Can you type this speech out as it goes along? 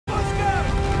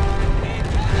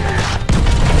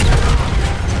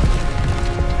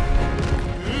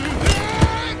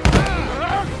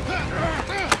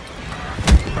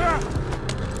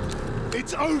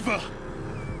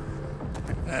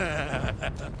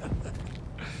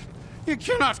You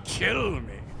cannot kill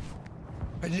me.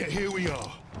 And yet here we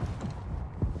are.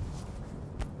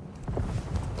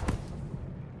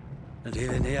 And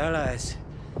even the Allies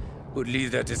would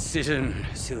leave their decision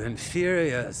to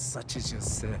inferiors such as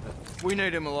yourself. We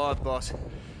need him alive, boss.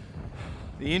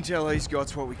 The intel he's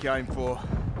got's what we came for.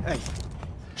 Hey,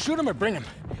 shoot him or bring him.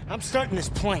 I'm starting this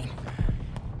plane.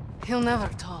 He'll never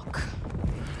talk.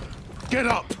 Get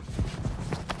up!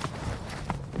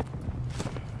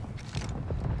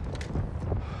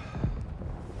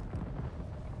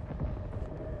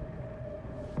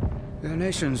 Your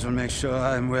nations will make sure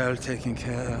I'm well taken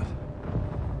care of.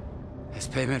 As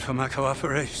payment for my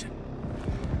cooperation.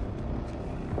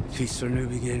 Peaceful new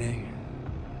beginning.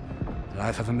 A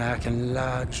life of American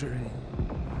luxury.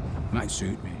 Might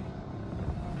suit me.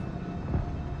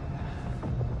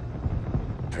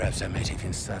 Perhaps I might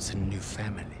even start a new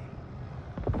family.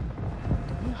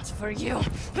 Not for you.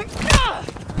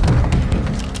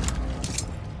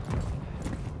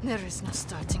 There is no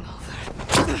starting over.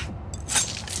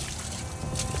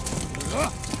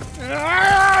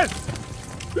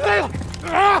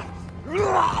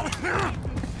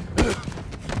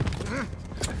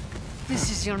 This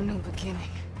is your new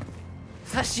beginning.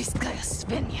 Fascistkaya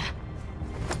Svinya.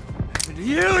 Do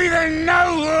you even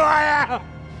know who I am?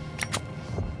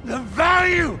 The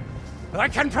value I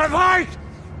can provide?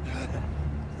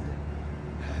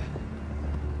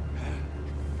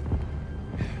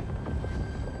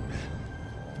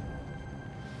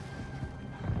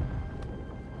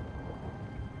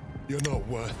 You're not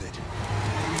worth it.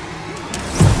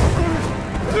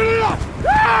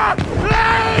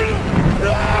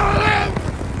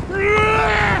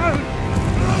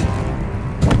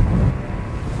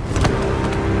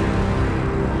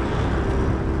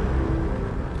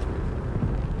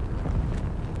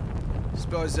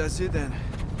 Suppose that's it then.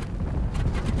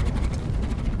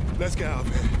 Let's get out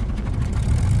of here.